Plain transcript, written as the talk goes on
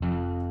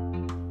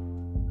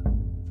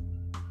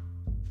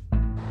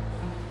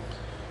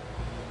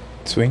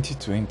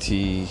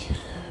2020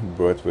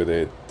 brought with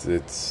it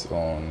its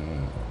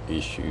own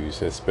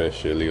issues,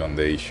 especially on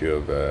the issue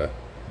of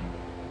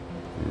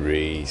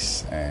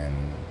race and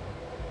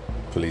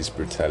police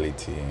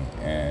brutality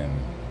and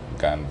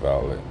gun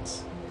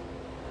violence.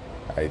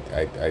 I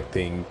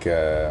think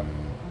I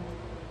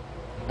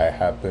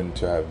happened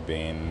to have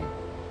been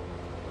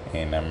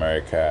in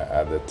America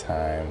at the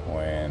time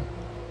when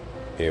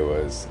it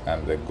was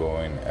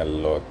undergoing a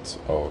lot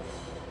of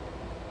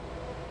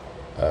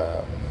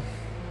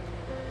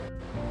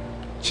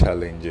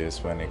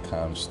challenges when it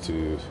comes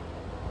to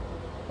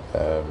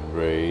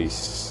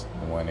race,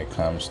 when it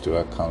comes to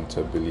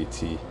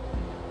accountability,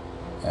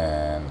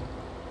 and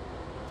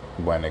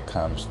when it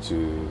comes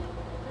to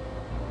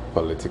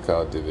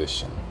political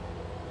division.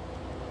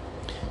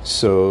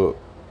 So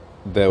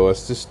there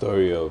was this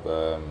story of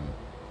a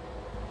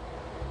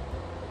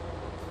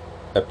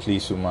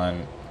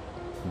policewoman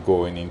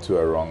going into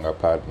a wrong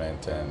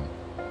apartment and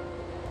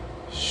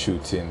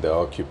shooting the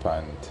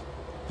occupant,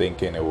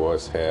 thinking it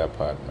was her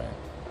apartment.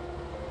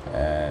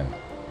 And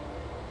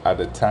at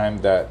the time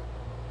that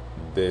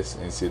this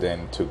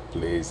incident took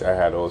place, I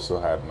had also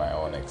had my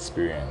own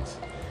experience.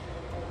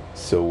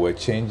 So we're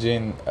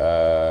changing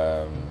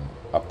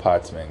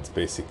apartments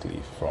basically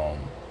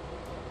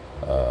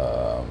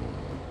um,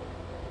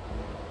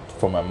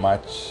 from a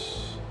much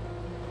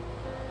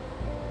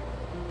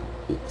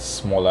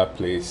smaller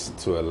place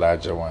to a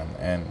larger one,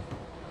 and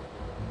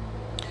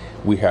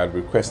we had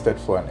requested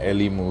for an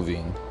early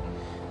moving.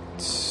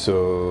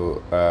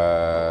 So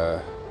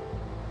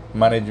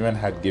management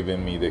had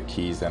given me the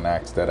keys and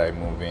asked that I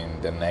move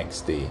in the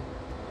next day.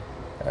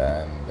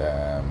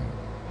 And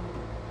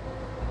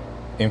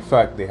in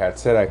fact, they had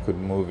said I could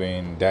move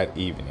in that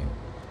evening.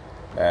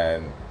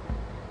 And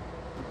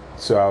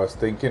so I was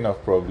thinking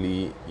of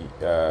probably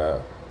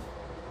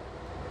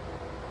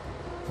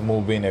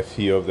moving a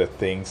few of the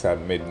things at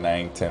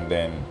midnight and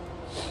then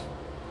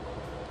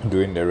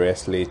doing the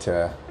rest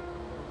later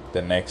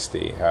the next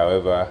day.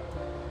 However,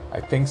 I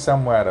think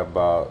somewhere at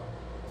about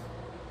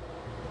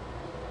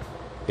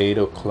 8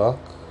 o'clock,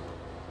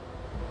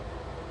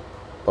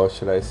 or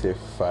should I say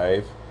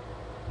 5,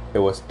 it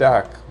was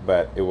dark,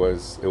 but it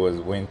was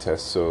winter,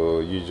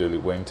 so usually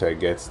winter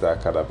gets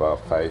dark at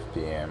about 5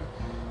 p.m.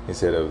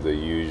 instead of the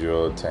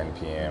usual 10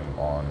 p.m.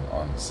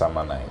 on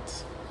summer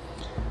nights.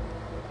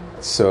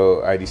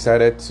 So I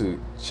decided to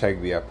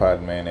check the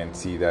apartment and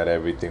see that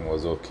everything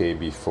was okay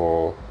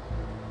before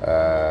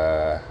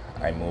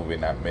I move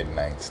in at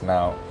midnight.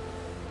 Now,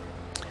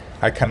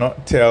 I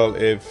cannot tell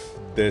if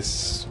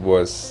this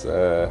was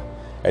a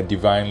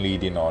divine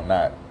leading or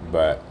not,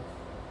 but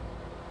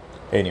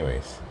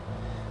anyways.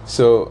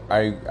 So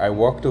I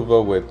walked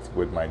over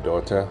with my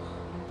daughter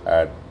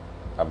at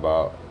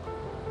about,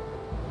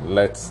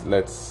 let's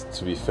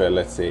to be fair,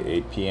 let's say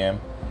 8 p.m.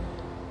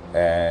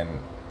 and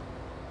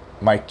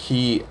I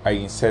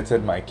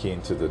inserted my key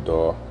into the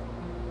door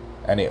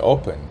and it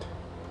opened.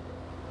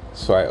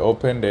 So I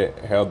opened it,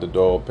 held the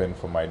door open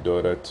for my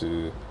daughter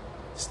to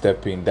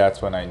step in.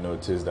 That's when I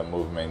noticed the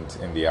movement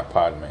in the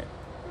apartment.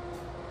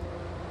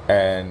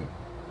 And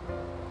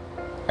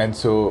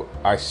so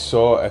I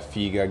saw a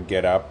figure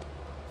get up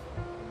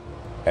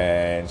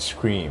and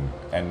scream,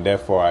 and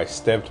therefore I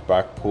stepped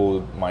back,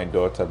 pulled my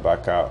daughter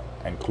back out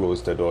and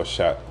closed the door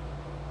shut,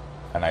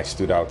 and I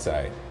stood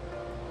outside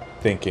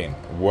thinking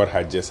what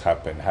had just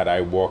happened. Had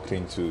I walked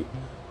into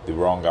the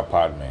wrong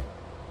apartment?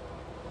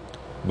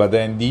 But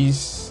then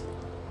these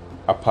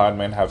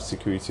apartments have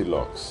security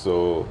locks,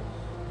 so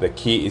the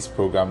key is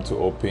programmed to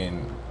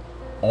open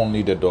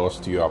only the doors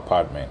to your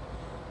apartment.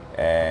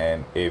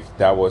 And if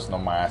that was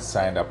not my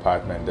assigned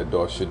apartment, the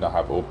door should not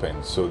have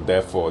opened. So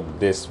therefore,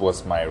 this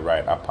was my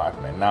right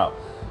apartment. Now,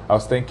 I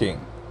was thinking,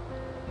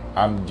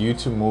 I'm due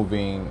to move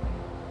in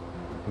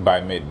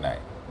by midnight.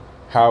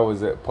 How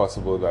is it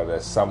possible that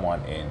there's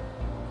someone in?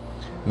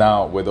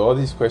 Now, with all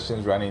these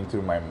questions running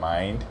through my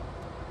mind,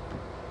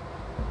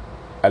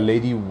 a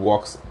lady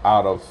walks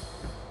out of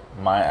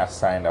my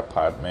assigned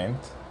apartment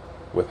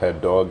with her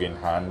dog in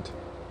hand,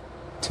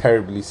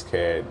 terribly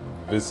scared,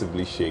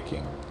 visibly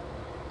shaking.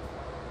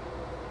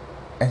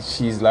 And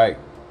she's like,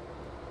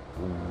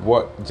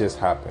 what just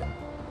happened?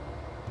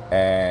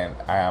 And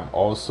I am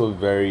also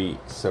very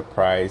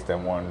surprised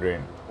and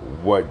wondering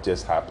what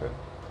just happened,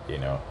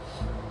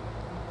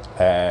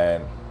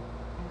 And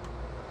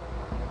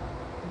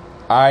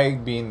I,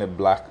 being a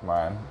black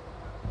man,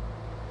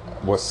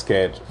 was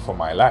scared for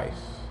my life,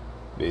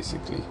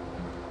 basically.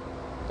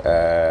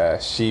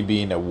 She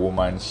being a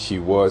woman, she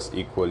was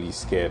equally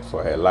scared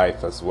for her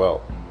life as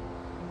well.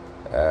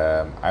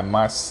 I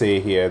must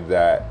say here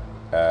that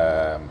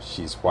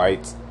she's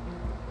white.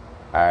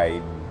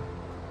 I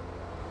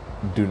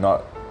do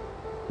not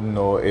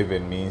know if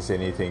it means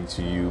anything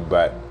to you,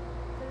 but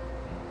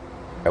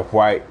a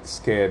white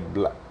scared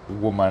black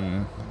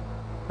woman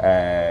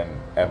and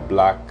a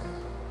black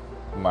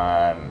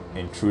man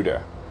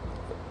intruder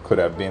could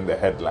have been the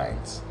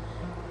headlines.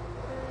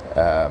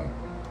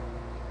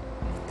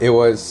 It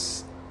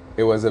was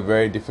a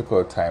very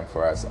difficult time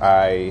for us.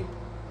 I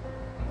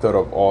thought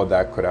of all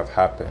that could have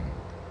happened.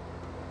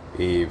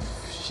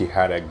 If she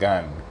had a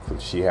gun,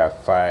 could she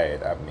have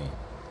fired at me?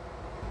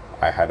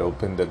 I had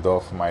opened the door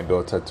for my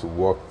daughter to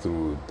walk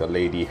through. The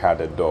lady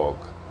had a dog.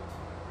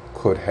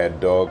 Could her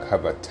dog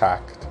have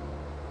attacked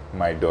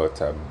my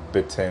daughter,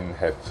 bitten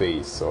her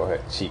face or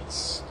her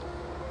cheeks?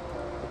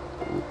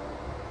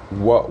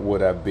 What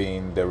would have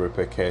been the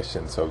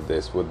repercussions of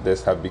this? Would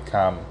this have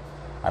become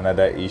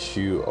another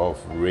issue of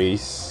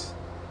race?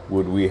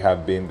 Would we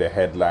have been the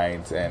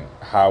headlines, and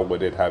how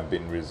would it have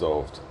been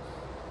resolved?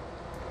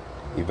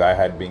 If I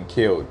had been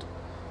killed,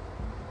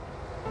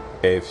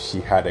 if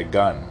she had a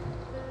gun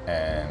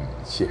and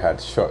she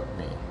had shot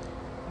me,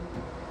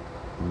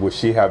 would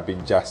she have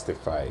been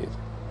justified?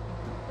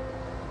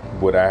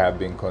 Would I have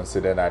been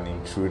considered an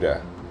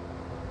intruder?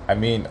 I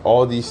mean,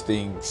 all these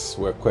things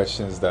were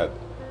questions that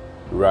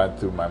ran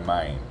through my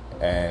mind,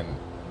 and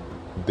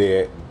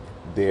they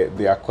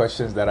are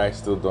questions that I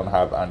still don't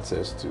have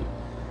answers to.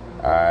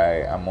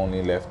 I am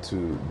only left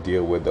to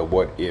deal with the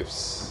what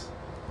ifs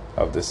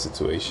of the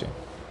situation.